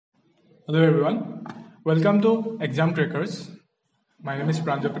Hello everyone, welcome to Exam Trackers. My name is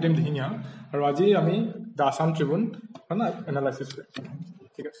Pranjapatim Dhinya, and today we the Assamtribune analysis.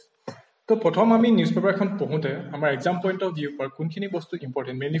 ঠিক আছে তো প্ৰথম আমি newspaper এখন পঢ়োতে আমাৰ এক্সাম পইণ্ট অফ ভিউ পৰা কোনখিনি বস্তু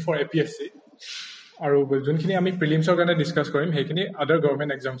ইম্পৰ্টেণ্ট মেইনলি ফৰ APSC আৰু যোনখিনি আমি প্ৰিলিমছৰ কাৰণে ডিছকাছ কৰিম সেইখিনি আদাৰ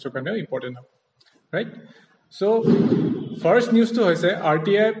গভৰ্ণমেণ্ট এক্সামছৰ কাৰণেও ইম্পৰ্টেণ্ট হ'ব ৰাইট চ' ফাৰ্ষ্ট নিউজটো হৈছে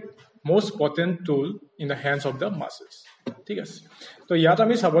RTI most potent tool in the hands of the masses. ঠিক আছে তো ইয়াত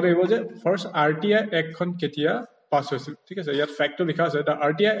আমি চাব লাগিব যে ফাৰ্ষ্ট RTI এক্টখন কেতিয়া পাছ হৈছিল ঠিক আছে ইয়াত ফ্যাক্টটো লিখা আছে the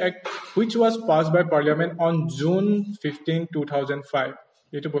RTI Act which was passed by Parliament on June 15, 2005.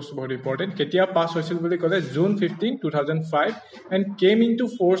 It was very important. Ketia pass হৈছিল বুলি কলে June 15, 2005 and came into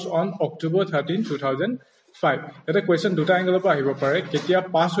force on October 13, 2005. এটা কোৱেশ্চন দুটা এংগলৰ পৰা আহিব পাৰে কেতিয়া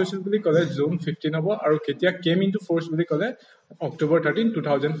পাস হৈছিল বুলি কলে June 15 হ'ব আৰু কেতিয়া came into force বুলি কলে October 13,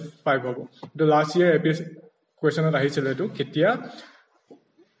 2005 হ'ব তো লাষ্ট ইয়াৰ APSC কোৱেশ্চনত আহিছিল এটো কেতিয়া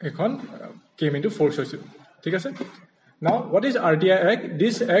এখন came into force হৈছিল ঠিক আছে Now, what is RTI Act?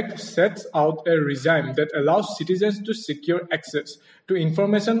 This act sets out a regime that allows citizens to secure access to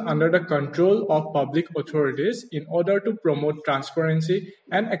information under the control of public authorities in order to promote transparency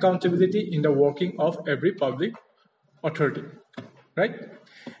and accountability in the working of every public authority. Right?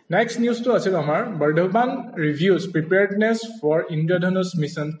 Next news to asil amar Bardhaman reviews preparedness for Indradhanush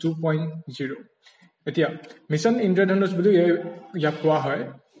Mission 2.0. Etia Mission Indradhanush buli ya koa hoy.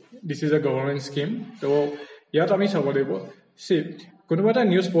 This is a government scheme. So ইয়াত আমি চাব লাগিব সি কোনোবা এটা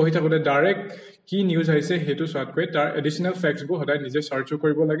news পঢ়ি থাকোতে direct কি news আহিছে হেতু সটকৈ তাৰ এডিশনাল ফ্যাক্টছ বোৰ সদায় নিজে সাৰ্চ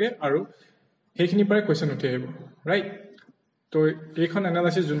কৰিব লাগে আৰু সেইখিনি পৰে কোৱেশ্চন উঠি আহিব ৰাইট তো এইখন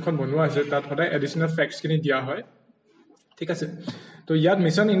এনালাইসিস যোনখন বনোৱা আছে তাত সদায় এডিশনাল ফ্যাক্টছ খিনি দিয়া হয় ঠিক আছে তো ইয়াত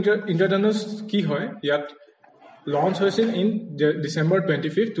মিশন ইন্দ্ৰধনুষ কি হয় ইয়াত লঞ্চ হৈছিল ইন ডিসেম্বৰ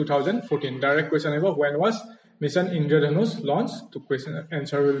 25, 2014 ডাইৰেক্ট কোৱেশ্চন আহিব when was Mission Indradhanush launch to question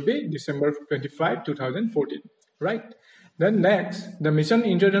answer will be December 25, 2014. Right? Then next, the Mission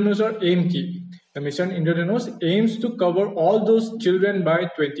Indradhanush or aim key. The Mission Indradhanush aims to cover all those children by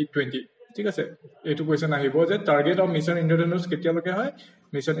 2020. ঠিক আছে এটো question আহিব যে target of mission ইন্দ্ৰধনুষ কেতিয়া লকে হয়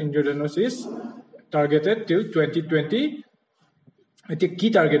mission Indradhanush is targeted টিল 2020 এটি কি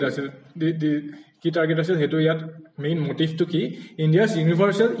টাৰ্গেট আছে কি টাৰ্গেট আছে হেতু ইয়াত মেইন মোটিভ টু কি ইন্ডিয়া's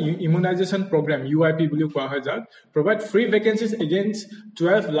universal immunization program UIP বুলি কোৱা হয় যাক provide free vaccines against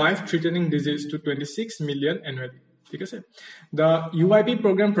 12 life threatening disease to 26 million annually ঠিক আছে the UIP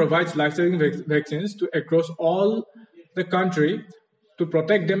program provides life saving vaccines to across all the country to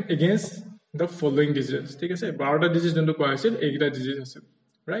protect them against the following diseases ঠিক আছে 12টা disease যোনটো কোৱা হৈছিল এইটা ডিজিজ আছে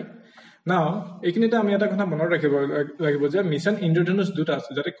right now এইখিনিতে আমি এটা কথা মনত ৰাখিব লাগিব যে মিশন ইন্দ্ৰধনুষ দুটা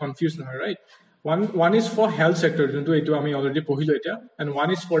আছে যাতে কনফিউজ নহয় right one is for health sector যোনটো এটো আমি অলৰেডি পঢ়িলো এটা and one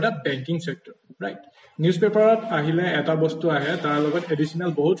is for the banking sector right newspaper আহিলে এটা বস্তু আহে তাৰ লগত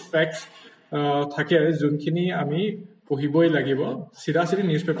এডিশনাল বহুত ফ্যাক্টছ থাকে যোনখিনি আমি পঢ়িবই লাগিব সিধাসিধি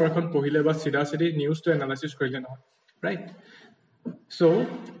নিউজপেপাৰখন পঢ়িলে বা সিধাসিধি নিউজটো এনালাইসিস কৰিলে নহয় right so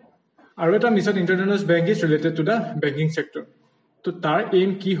আৰু এটা mission Indradhanush bank is related to the banking sector তো তাৰ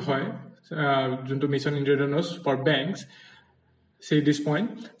aim কি হয় যোনটো mission Indradhanush for banks say this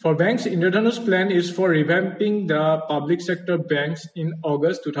point for banks Indradhanush plan is for revamping the public sector banks in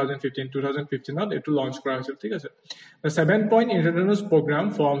August 2015 not it to launch kora hoisil thik ase the 7-point Indradhanush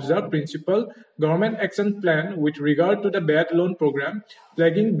program forms the principal government action plan with regard to the bad loan program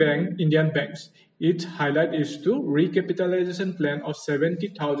plaguing Indian banks its highlight is to recapitalization plan of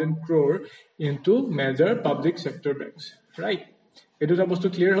 70,000 crore into major public sector banks right etu ta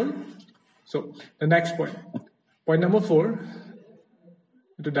bostu clear hol so the next point number 4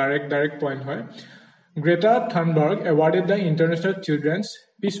 to direct point hoy Greta Thunberg awarded the International Children's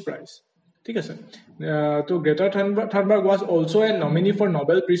Peace Prize ঠিক আছে তো Greta Thunberg was also a nominee for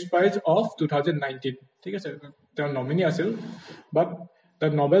Nobel Peace Prize of 2019 ঠিক আছে তেওঁ nominee আছিল but the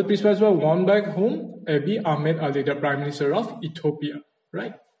Nobel Peace Prize was won by whom Abiy Ahmed Ali the Prime Minister of Ethiopia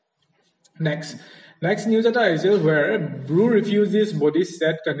right next news এটা আহিছিল where Brew refuses body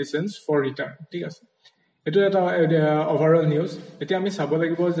set conditions for return ঠিক আছে এটো এটা ওভাৰঅল নিউজ এতিয়া আমি চাব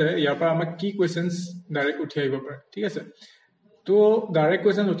লাগিব যে ইয়াৰ পৰা আমাক কি কোৱেশ্চনছ ডাইৰেক্ট উঠি আহিব পাৰে ঠিক আছে তো ডাইৰেক্ট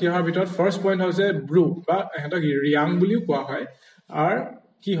কোৱেশ্চন উঠি অহাৰ ভিতৰত ফাৰ্স্ট পইণ্ট হৈছে ব্ৰু বা এহতক ৰিয়াং বুলিও কোৱা হয় আৰু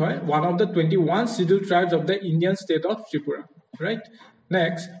কি হয় one of the 21 scheduled tribes of the Indian state of Tripura right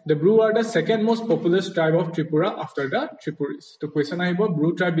next the Bru are the second most populous tribe of Tripura after the Tripuris তো কোৱেশ্চন আহিব Bru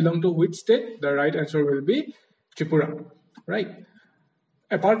tribe belong to which state the right answer will be Tripura right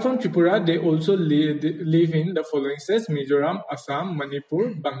Apart from Tripura, they also live in the following states: Mizoram, Assam,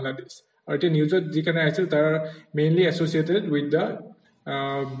 Manipur, Bangladesh. Or the news of they are mainly associated with the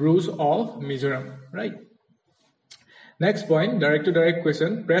Brus of Mizoram, right? Next point, direct to direct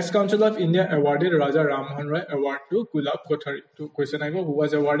question. Press Council of India awarded Raja Ram Mohan Roy Award to Gulab Kothari. To question I go, who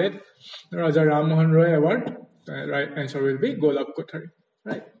was awarded Raja Ram Mohan Roy Award? Right answer will be Gulab Kothari.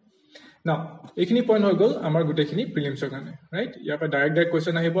 Right. Now, এইখিনি point হৈ গ'ল আমাৰ গোটেইখিনি প্ৰিলিমছৰ কাৰণে right ইয়াৰ পৰা direct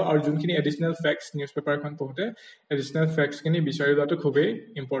question আহিব আৰু যোনখিনি এডিশ্যনেল ফেক্টছ নিউজ পেপাৰখন পঢ়োঁতে এডিশ্যনেল ফেক্টছখিনি বিচাৰি লোৱাটো খুবেই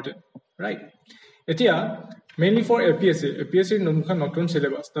ইম্পৰ্টেণ্ট ৰাইট এতিয়া মেইনলি ফৰ এপিএছচিৰ যোনখন নতুন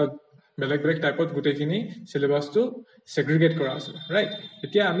চিলেবাছ তাত বেলেগ বেলেগ টাইপত গোটেইখিনি চিলেবাছটো ছেগ্ৰিগেট কৰা আছে ৰাইট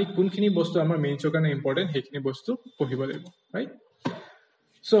এতিয়া আমি কোনখিনি বস্তু আমাৰ মেইনছৰ কাৰণে ইম্পৰ্টেণ্ট সেইখিনি বস্তু পঢ়িব লাগিব ৰাইট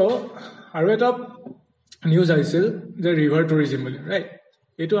চ' আৰু এটা নিউজ আহিছিল যে ৰিভাৰ টুৰিজিম বুলি ৰাইট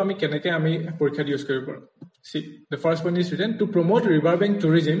এইটো আমি কেনেকৈ আমি পৰীক্ষাত ইউজ কৰিব পাৰোঁ See, the first one is written to promote riverbank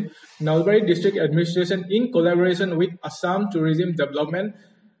tourism. Nalbari District Administration, in collaboration with Assam Tourism Development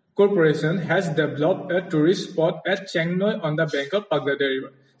Corporation, has developed a tourist spot at Chengnoi on the bank of Pagdade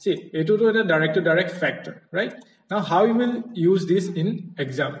River. See, it is a direct factor, right? Now, how you will use this in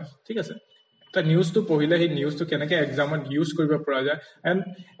exam? Okay, sir. The news to pohile hi news to kenake exam use koriba pora jay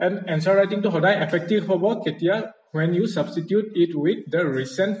and answer writing to hodai effective hobo ketia when you substitute it with the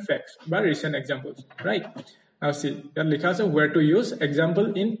recent facts by recent examples, right? Now see, here likha ase where to use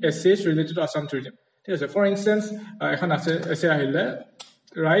example in essays related to Assam tourism. Okay, so for instance, ekhon essay ahile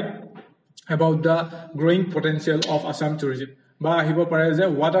right about the growing potential of Assam tourism. Ba ahibo pare je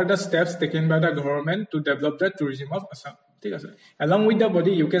what are the steps taken by the government to develop the tourism of Assam. Okay, so along with the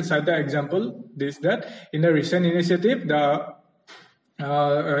body, you can cite the example that in the recent initiative, the the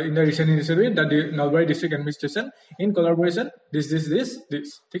Nalbari District Administration in collaboration this.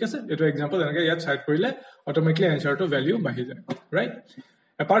 Okay, sir. It example enake yat cite korile automatically answer to value bahi jay, right?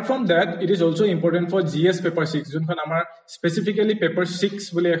 Apart from that, it is also important for GS paper 6 junkhon amar specifically paper 6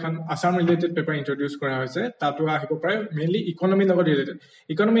 bole ekhan Assam related paper introduce kora hoise tatu ahibo pray mainly economy logot related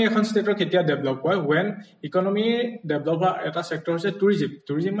economy ekhan state or ketia develop hoy when economy develop eta sector hoise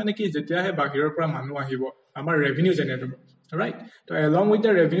tourism mane ki jetia he bahiror pora manu ahibo amar revenue generate hobo right so along with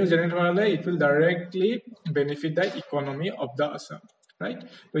the revenue generate hole it will directly benefit the economy of the Assam right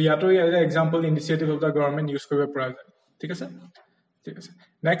so yato example initiative of the government use koribe pora jay thik ase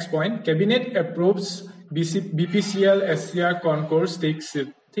Next point, Cabinet approves BPCL SCR concourse takes it.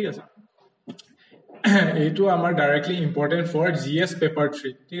 ठीक है sir এইটো আমাৰ directly important for GS paper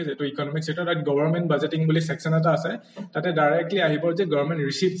 3 ঠিক আছে তো economic sector at government budgeting বুলি section এটা আছে তাতে directly আহিব যে government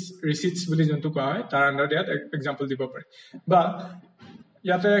receipts বুলি যোনটো কোৱা হয় তাৰ under ইয়াত example দিব পাৰে বা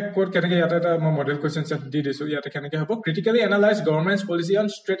ইয়াতে কোড কেনেকৈ ইয়াতে এটা মই মডেল কোৱেশ্চন সেট দি দিছো ইয়াতে কেনেকৈ হ'ব ক্ৰিটিক্যালি এনালাইজ গভৰ্নমেন্টস পলিসি অন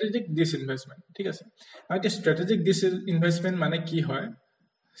স্ট্ৰেটেজিক ডিসইনভেষ্টমেন্ট ঠিক আছে আৰু স্ট্ৰেটেজিক ডিসইনভেষ্টমেন্ট মানে কি হয়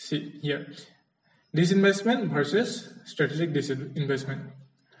see here disinvestment versus strategic disinvestment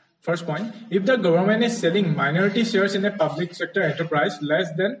first point if the government is selling minority shares in a public sector enterprise less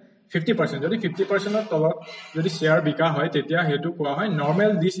than 50% যদি 50% of তলত যদি শেয়াৰ বিকা হয় তেতিয়া হেতু কোৱা হয়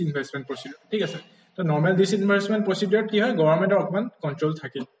normal disinvestment procedure ঠিক আছে তো normal disinvestment procedure কি হয় গভৰ্নমেন্টৰ অকমান কন্ট্ৰোল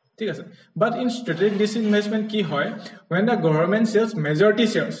থাকে ঠিক আছে but in strategic disinvestment কি হয় when the government sells majority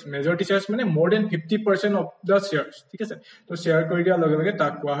shares মানে more than 50% of the shares ঠিক আছে তো শেয়াৰ কৰি দিয়া লগে লগে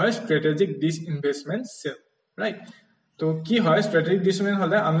তাক কোৱা হয় strategic disinvestment sale right তো কি হয় strategic disinvestment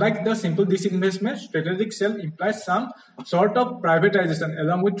হলে unlike the simple disinvestment strategic sale implies some sort of privatization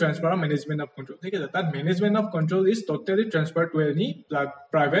along with transfer of management of control ঠিক আছে that management of control is totally transferred to any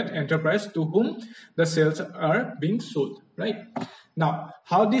private enterprise to whom the sales are being sold right now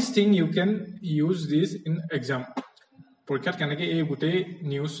how this thing you can use this in exam পৰীক্ষাত কেনেকৈ এই গোটেই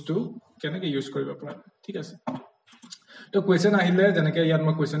news two কেনেকৈ use কৰিব পাৰা ঠিক আছে তো question আহিলে যেনেকৈ ইয়াত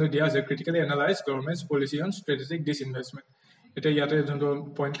মই questionটো দিয়া আছে critically analyze government's policy on strategic disinvestment এটা ইয়াতে যোনটো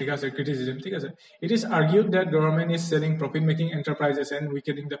পইণ্ট লিখা আছে criticism ঠিক আছে it is argued that government is selling profit making enterprises and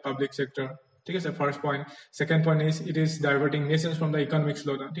weakening the public sector ঠিক আছে first point second point is it is diverting nations from the economic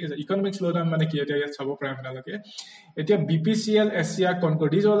slowdown ঠিক আছে economic slowdown মানে কি এটা ইয়াত চাব পাৰে আপোনালোকে এতিয়া BPCL SCR Concor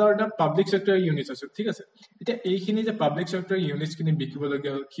these all are the public sector units আছে ঠিক আছে এতিয়া এইখিনি যে public sector units খিনি বিকিব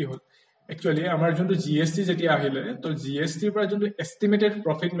লগিয়া কি হ'ল actually আমাৰ যোনটো GST যেতিয়া আহিলে তো GST পৰা যোনটো estimated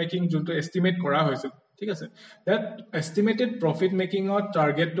profit making যোনটো estimate কৰা হৈছিল ঠিক আছে that estimated profit making or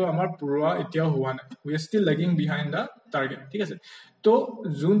target to আমাৰ পুৰা এতিয়া হোৱা নাই we are still lagging behind the target ঠিক আছে তো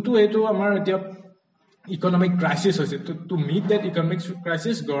যোনটো এটো আমাৰ এতিয়া economic crisis হৈছে to meet that economic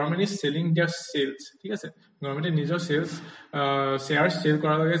crisis government is selling their sales ঠিক আছে government নিজৰ sales shares sell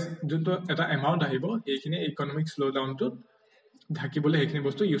কৰাৰ লগে যোনটো এটা amount আহিব এইখিনি economic slowdown to ঢাকিবলৈ এইখিনি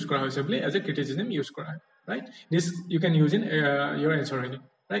বস্তু ইউজ কৰা হৈছে বুলি as a criticism ইউজ কৰা হয় right this you can use in your answer writing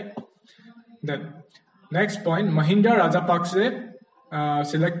right then next point Mahindra Rajapakse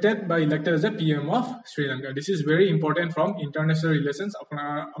selected by elected as a PM of Sri Lanka. This is very important from international relations.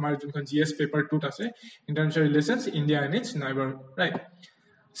 Our GS paper 2 ase international relations India and its neighbor, right?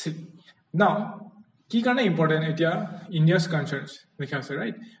 See, now ki karone important etia India's concerns likha ase,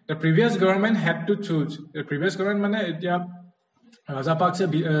 right? The previous government had to choose. The previous government mane etia Rajapaksa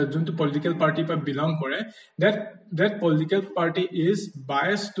junto political party pa belong kore, that political party is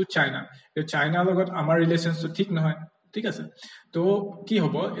biased to China. The China logot amar relations to thik nohoy, thik ase. To ki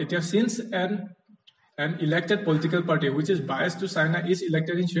hobo etia since an elected political party which is biased to China is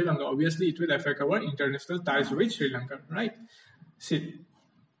elected in Sri Lanka, obviously it will affect our international ties with Sri Lanka, right? See,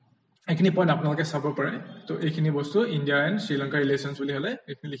 ekini point apnaloke sabo pare. To ekini bostu India and Sri Lanka relations boli hole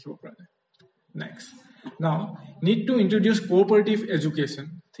ekini likhibo pare. Next, now need to introduce cooperative education.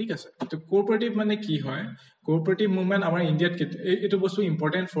 ঠিক আছে, তো cooperative মানে কি হয়? Cooperative movement আমাৰ ইন্ডিয়াত এটো বস্তু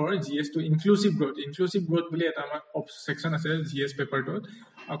important for GS two inclusive growth বুলি এটা আমাৰ সেকশন আছে জিএস পেপাৰটোত।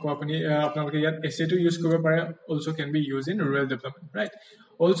 আকৌ আপুনি আপোনালোকে ইয়াত এসে টু ইউজ কৰিব পাৰে, also can be use in rural development, right?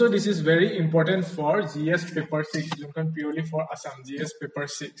 Also, this is very important for GS paper 6, purely for Assam, GS paper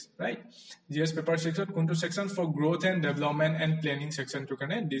 6, right? GS paper 6 is kuntu section for growth and development and planning section to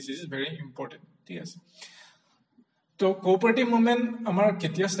kane. This is very important. Yes. So, cooperative movement amar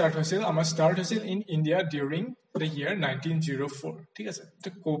ketia start hoisil? Amar start hoisil in India during the year 1904. ঠিক আছে, তো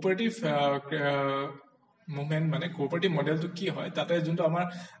cooperative movement মানে cooperative model to কি হয়? তাতে যোনটো আমাৰ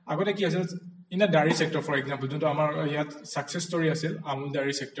আগতে কি আছিল in a dairy sector, for example, যোনটো আমাৰ ইয়াত success story আছিল আমুল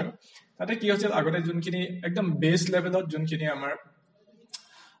dairy sector, তাতে কি হৈছিল আগতে যোনখিনি একদম বেস লেভেলত যোনখিনি আমাৰ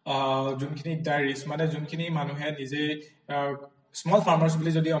যোনখিনি ডাইৰিজ মানে যোনখিনি মানুহে নিজে স্মল ফাৰ্মাৰ্স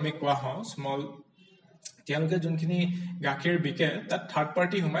বুলি যদি আমি কোৱা হওঁ, স্মল তেওঁলোকে যোনখিনি গাখীৰ বিকে তাত থাৰ্ড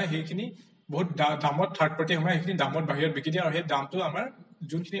পাৰ্টি সোমাই সেইখিনি বহুত দামত থাৰ্ড পাৰ্টি সোমাই সেইখিনি দামত বাহিৰত বিকি দিয়ে আৰু সেই দামটো আমাৰ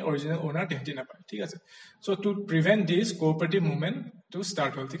যোনখিনি অৰিজিনেল ওনাৰ তেহেঁতি নাপায়, ঠিক আছে? So to prevent this cooperative movement to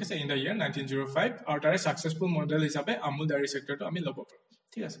start হল, ঠিক আছে, in the year 1905 আৰু তাৰে সাকসেসফুল মডেল হিচাপে আমুল ডাইৰী সেক্টৰটো আমি ল'ব পাৰো,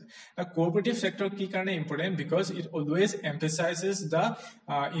 ঠিক আছে? The cooperative sector কি কাৰণে important? Because it always emphasizes the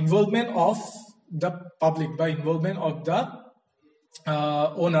involvement of the public by involvement of the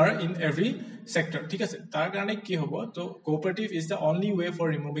owner in every sector, ঠিক আছে? তাৰ কাৰণে কি হ'ব? তো cooperative is the only way for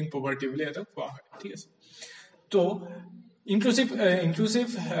removing poverty বুলি এটা কোৱা হয়, ঠিক আছে? তো inclusive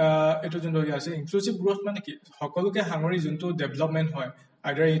eto junto ase inclusive growth mane ki hokoluke hangori junto development hoy,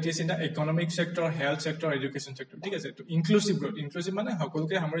 either it is in the economic sector, health sector, education sector, ঠিক আছে? তো inclusive growth, inclusive mane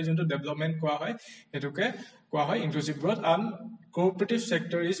hokoluke hangori junto development koa hoy etuke koa hoy inclusive growth. And cooperative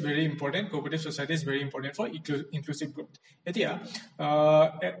sector is very important, cooperative society is very important for inclusive growth. Etia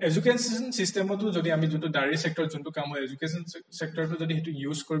education system to jodi ami junto dairy sector junto kam hoy education sector to jodi hetu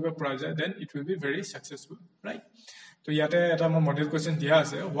use koriba pora jay, then it will be very successful, right? So yate eta mo model question dia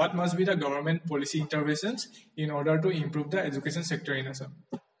ase, what must be the government policy interventions in order to improve the education sector in Assam,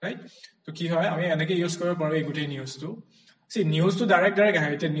 right? So ki hoy ami enake use koriba paro ei gutei news to, see news to direct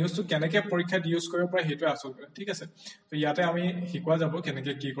ahe te news to kenake porikhat use koriba paro hetu asol kore, ঠিক আছে? তো yate ami hikwa jabo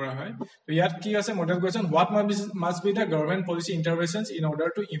kenake ki kora hoy. To yat ki ase model question, what must be the government policy interventions in order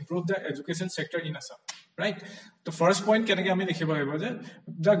to improve the education sector in Assam, right? The first point kenake ami likhibo laibo je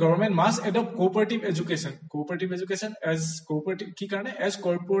the government must adopt cooperative education as cooperative ki karone as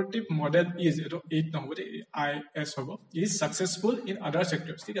cooperative model is eto 8 number is hobo is successful in other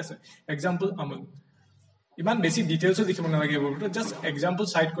sectors, ঠিক আছে? Example amul ইমান বেছি details দেখিব নালাগে, বলতো just example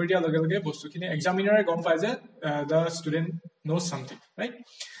side কৰি দিয়া লগে লগে বস্তুখিনি এক্সামিনাৰে গম পায় যে the student knows something, right?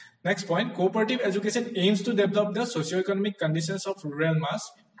 Next point, cooperative education aims to develop the socio-economic conditions of rural mass,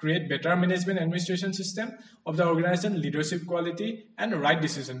 create better management administration system of the organization, leadership quality and right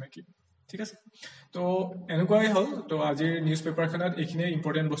decision making, ঠিক আছে? তো এনেকুৱাই হল। তো আজিৰ news পেপাৰখনত এইখিনি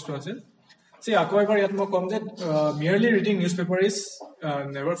important বস্তু আছে। See, আকৌ এবাৰ ইয়াত মই কম যে merely reading newspaper is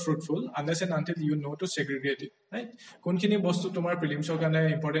never fruitful unless and until you know to segregate it, right? কোনখিনি বস্তু তোমাৰ প্ৰিলিমছৰ কাৰণে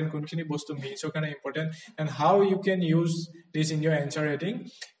ইম্পৰ্টেন্ট, কোনখিনি বস্তু মেইনছৰ কাৰণে important, and how you can use this in your answer writing,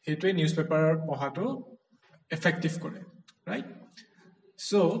 হেতুৱে newspaper পঢ়াটো effective কৰে, right?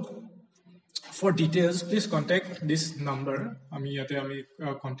 So for details please contact this number, আমি ইয়াতে আমি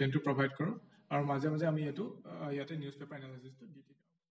কন্টেন্টটো প্ৰভাইড কৰো আৰু মাজে মাজে আমি এটো ইয়াতে নিউজপেপাৰ এনালাইসিসটো